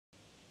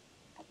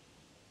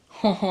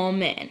Oh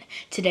man,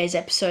 today's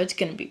episode's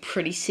gonna be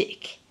pretty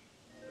sick.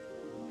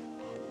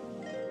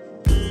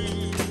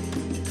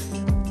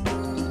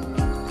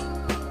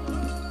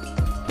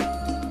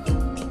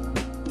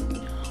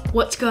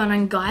 What's going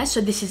on, guys?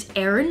 So this is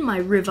Erin, my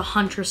River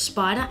Huntress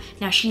spider.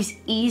 Now she's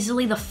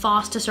easily the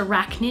fastest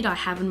arachnid I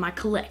have in my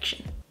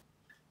collection.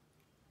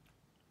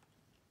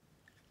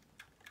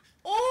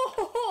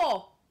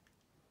 Oh!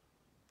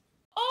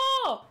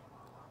 Oh!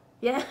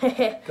 Yeah.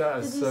 That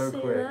is so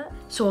quick. That?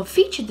 So I've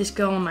featured this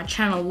girl on my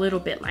channel a little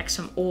bit, like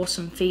some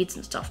awesome feeds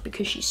and stuff,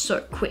 because she's so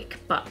quick,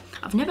 but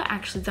I've never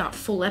actually done a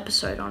full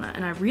episode on it,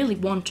 and I really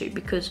want to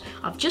because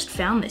I've just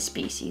found this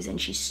species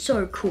and she's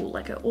so cool,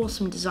 like her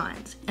awesome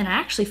designs. And I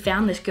actually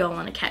found this girl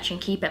on a catch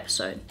and keep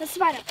episode. The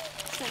spider.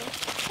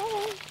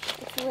 Hello.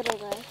 It's little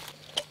though.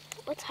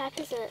 What type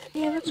is it?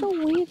 Yeah, that's a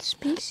weird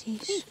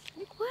species.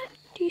 What?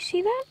 Do you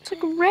see that? It's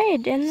like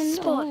red and then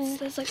Spots.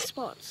 There's like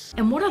spots.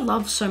 And what I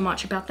love so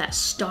much about that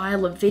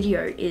style of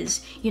video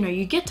is, you know,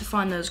 you get to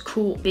find those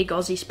cool big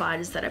Aussie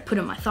spiders that I put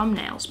in my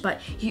thumbnails,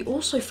 but you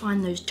also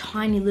find those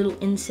tiny little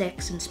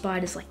insects and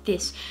spiders like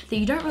this that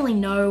you don't really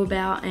know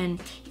about,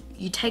 and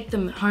you take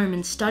them home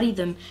and study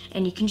them,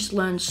 and you can just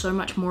learn so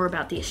much more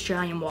about the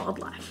Australian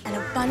wildlife. An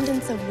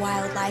abundance of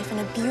wildlife in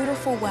a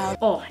beautiful world.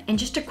 Oh, and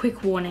just a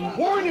quick warning.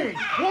 Warning!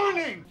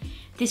 Warning!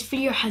 This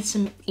video has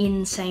some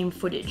insane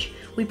footage.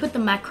 We put the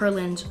macro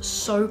lens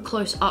so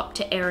close up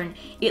to Erin,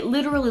 it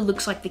literally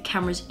looks like the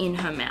camera's in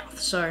her mouth.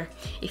 So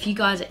if you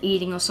guys are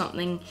eating or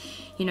something,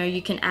 you know,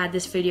 you can add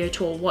this video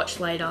to a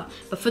watch later.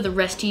 But for the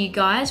rest of you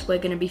guys, we're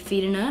gonna be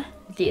feeding her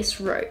this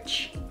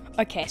roach.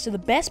 Okay, so the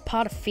best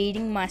part of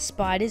feeding my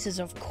spiders is,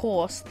 of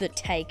course, the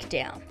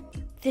takedown.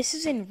 This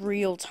is in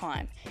real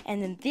time, and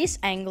then this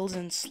angle's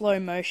in slow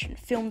motion,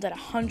 filmed at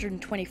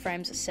 120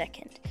 frames a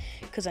second,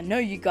 because I know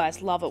you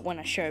guys love it when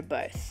I show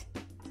both.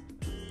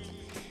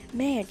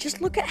 Man,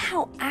 just look at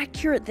how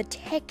accurate the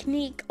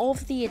technique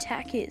of the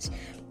attack is.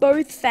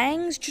 Both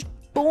fangs just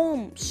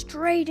boom,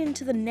 straight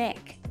into the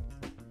neck,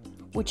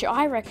 which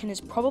I reckon is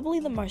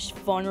probably the most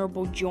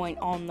vulnerable joint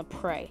on the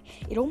prey.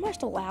 It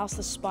almost allows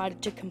the spider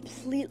to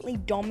completely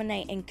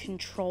dominate and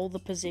control the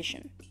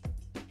position.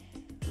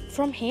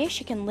 From here,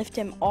 she can lift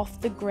him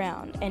off the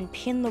ground and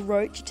pin the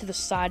roach to the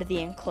side of the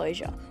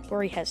enclosure,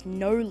 where he has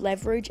no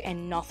leverage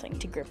and nothing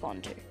to grip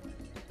onto.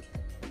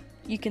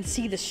 You can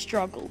see the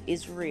struggle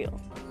is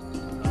real.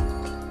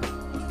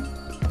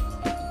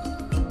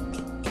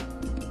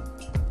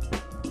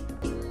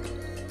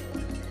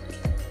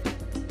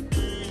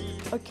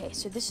 Okay,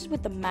 so this is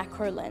with the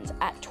macro lens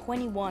at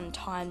 21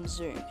 times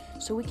zoom,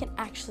 so we can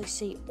actually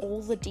see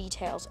all the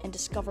details and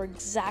discover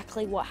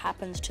exactly what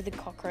happens to the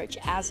cockroach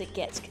as it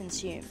gets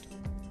consumed.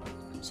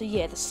 So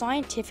yeah, the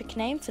scientific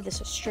name for this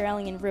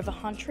Australian river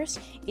huntress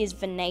is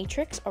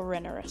VENATRIX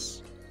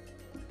ARENARIS.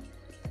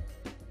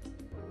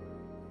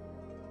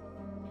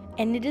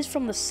 And it is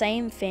from the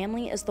same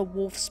family as the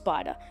wolf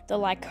spider, the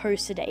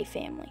Lycosidae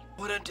family.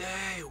 What a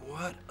day,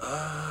 what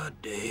a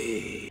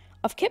day.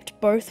 I've kept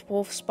both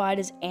wolf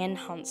spiders and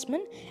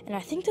huntsmen, and I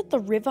think that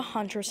the river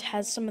huntress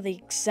has some of the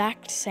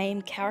exact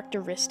same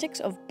characteristics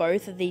of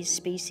both of these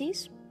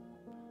species.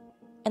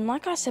 And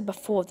like I said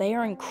before, they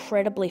are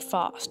incredibly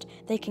fast.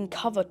 They can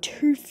cover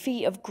 2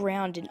 feet of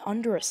ground in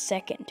under a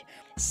second.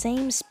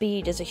 Same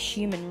speed as a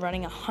human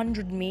running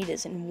 100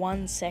 meters in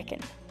 1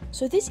 second.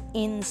 So this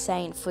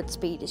insane foot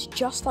speed is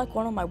just like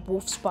one of my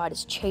wolf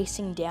spiders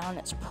chasing down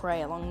its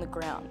prey along the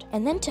ground.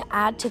 And then to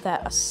add to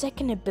that a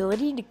second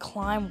ability to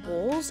climb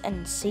walls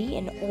and see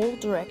in all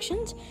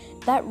directions,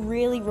 that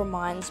really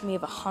reminds me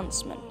of a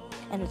huntsman.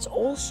 And it's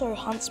also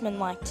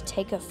huntsman-like to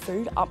take her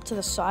food up to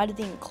the side of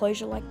the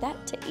enclosure like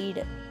that to eat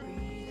it.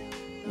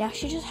 Now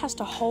she just has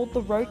to hold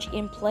the roach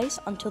in place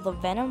until the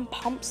venom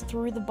pumps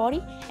through the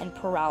body and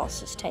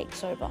paralysis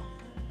takes over.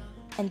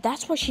 And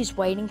that's what she's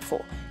waiting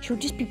for. She'll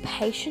just be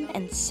patient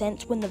and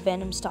sense when the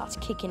venom starts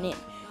kicking in,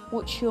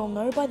 which she'll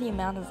know by the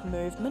amount of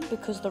movement,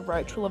 because the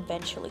roach will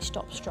eventually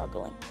stop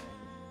struggling.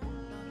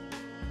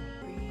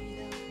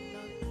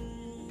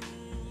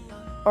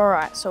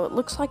 Alright, so it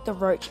looks like the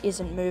roach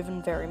isn't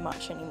moving very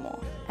much anymore.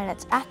 And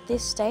it's at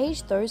this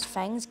stage those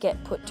fangs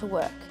get put to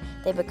work.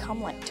 They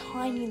become like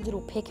tiny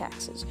little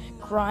pickaxes,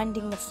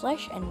 grinding the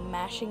flesh and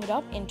mashing it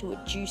up into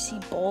a juicy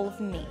ball of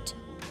meat.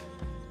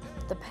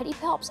 The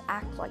pedipalps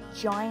act like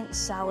giant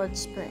salad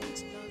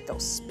spoons. They'll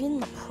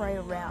spin the prey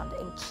around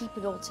and keep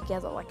it all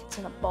together like it's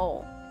in a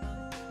bowl.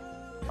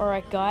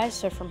 Alright guys,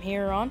 so from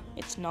here on,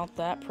 it's not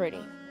that pretty.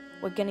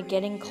 We're gonna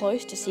get in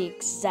close to see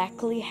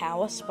exactly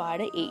how a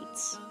spider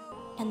eats.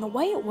 And the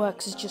way it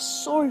works is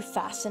just so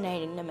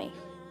fascinating to me.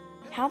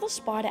 How the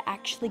spider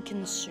actually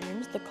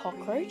consumes the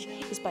cockroach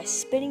is by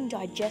spitting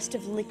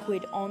digestive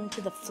liquid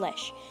onto the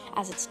flesh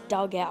as it's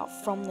dug out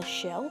from the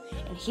shell.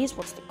 And here's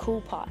what's the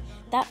cool part.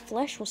 That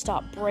flesh will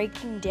start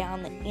breaking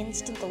down the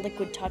instant the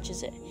liquid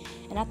touches it.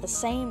 And at the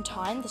same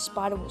time, the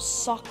spider will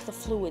suck the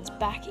fluids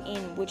back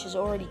in, which is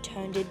already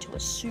turned into a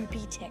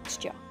soupy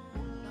texture.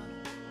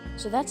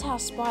 So that's how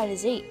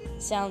spiders eat.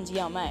 Sounds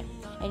yum, eh?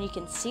 And you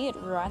can see it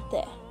right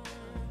there.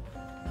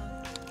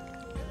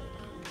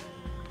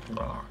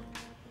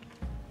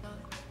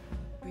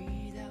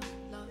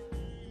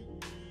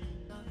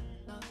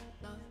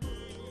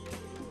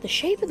 The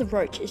shape of the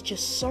roach is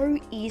just so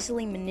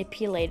easily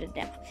manipulated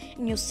now,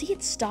 and you'll see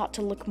it start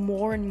to look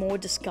more and more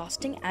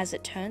disgusting as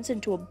it turns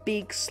into a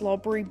big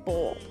slobbery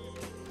ball.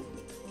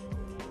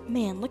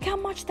 Man, look how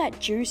much that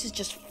juice is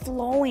just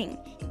flowing.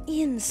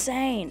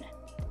 Insane.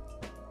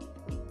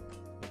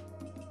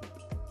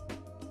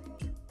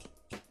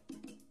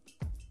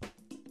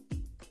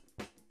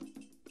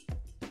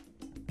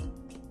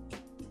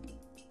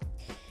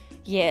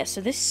 Yeah,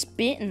 so this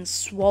spit and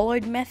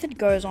swallowed method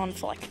goes on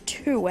for like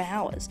 2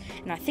 hours,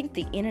 and I think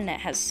the internet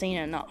has seen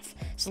enough.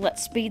 So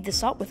let's speed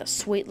this up with a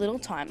sweet little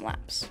time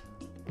lapse.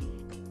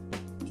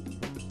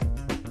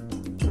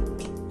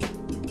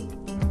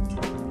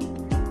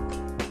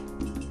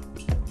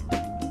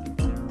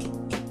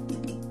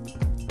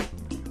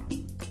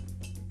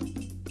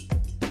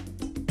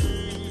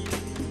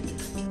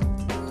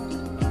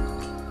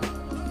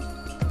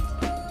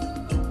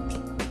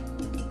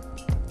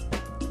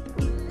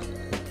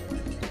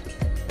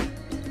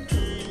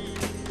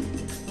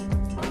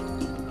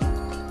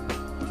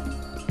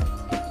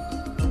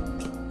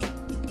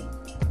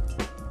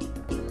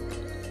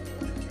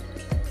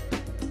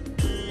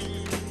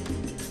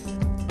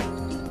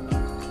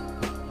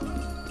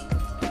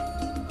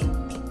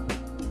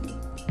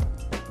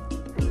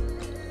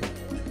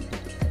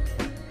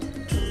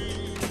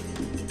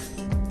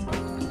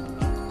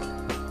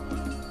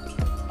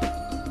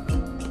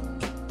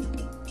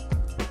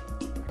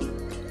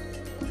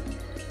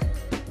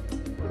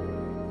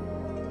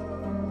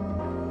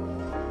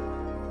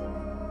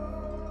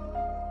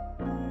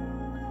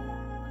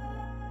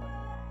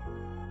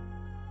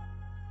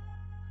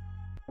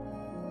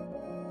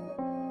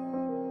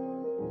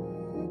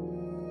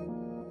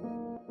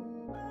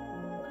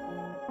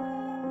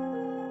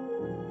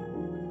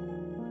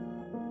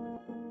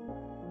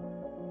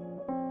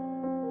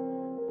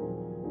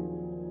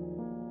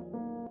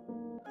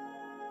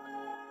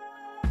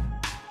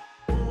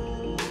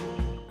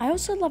 I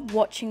also love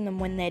watching them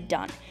when they're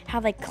done, how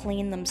they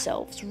clean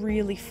themselves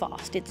really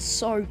fast. It's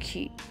so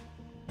cute.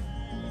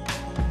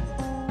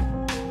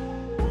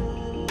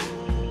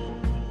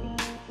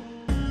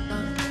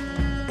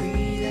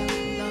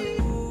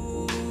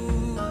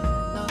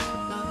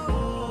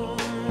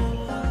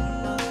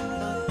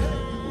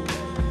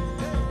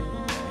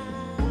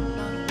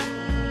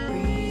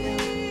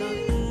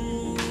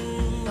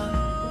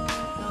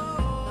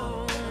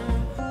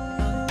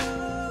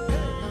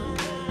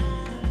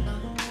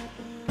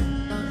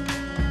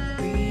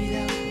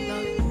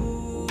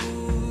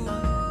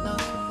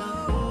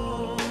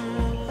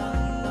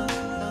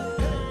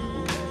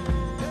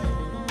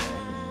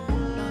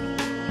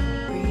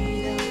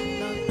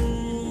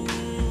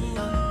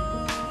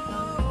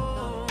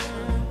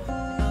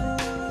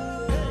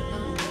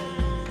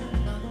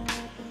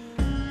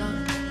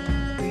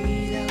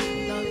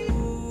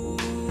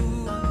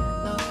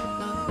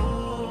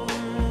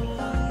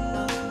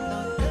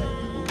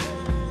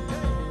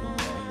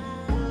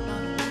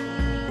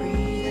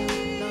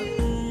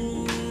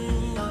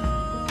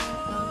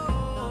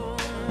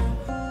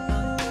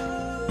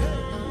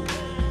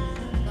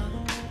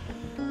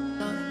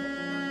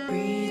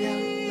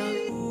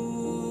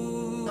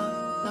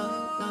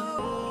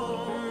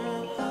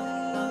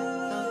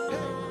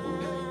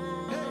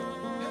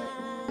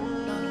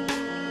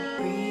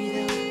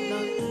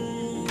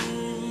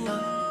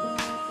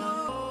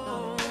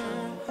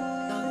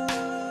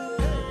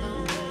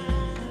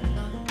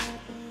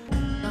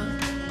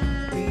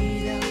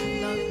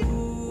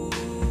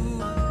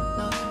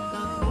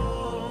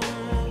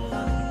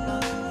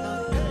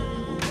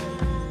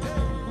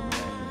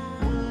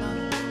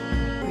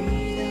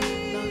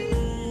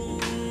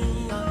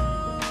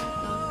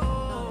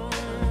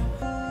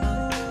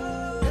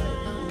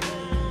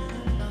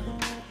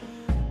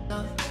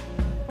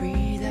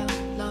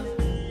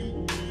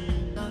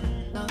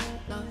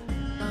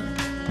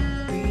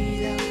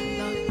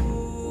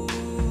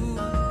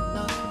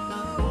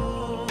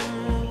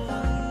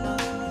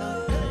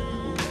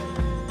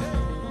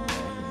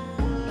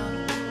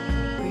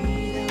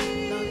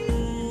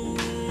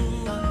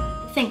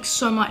 Thanks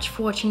so much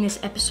for watching this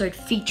episode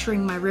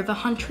featuring my River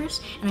Huntress,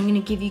 and I'm going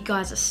to give you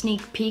guys a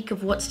sneak peek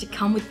of what's to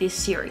come with this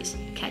series.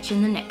 Catch you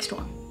in the next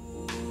one.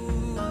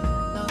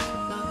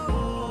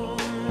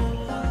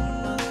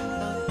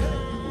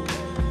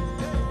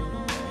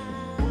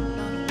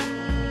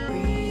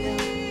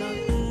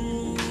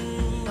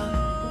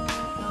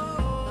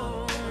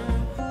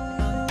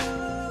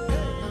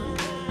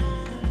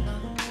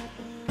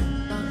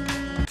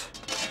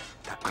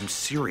 I'm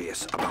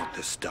serious about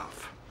this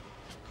stuff.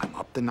 I'm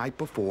up the night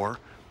before,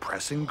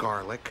 pressing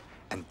garlic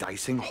and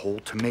dicing whole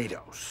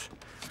tomatoes.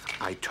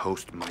 I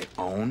toast my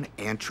own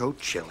ancho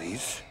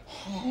chilies.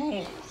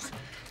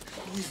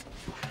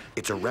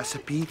 It's a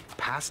recipe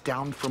passed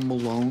down from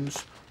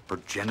Malone's for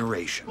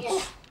generations.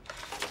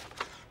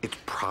 It's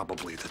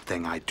probably the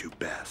thing I do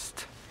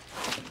best.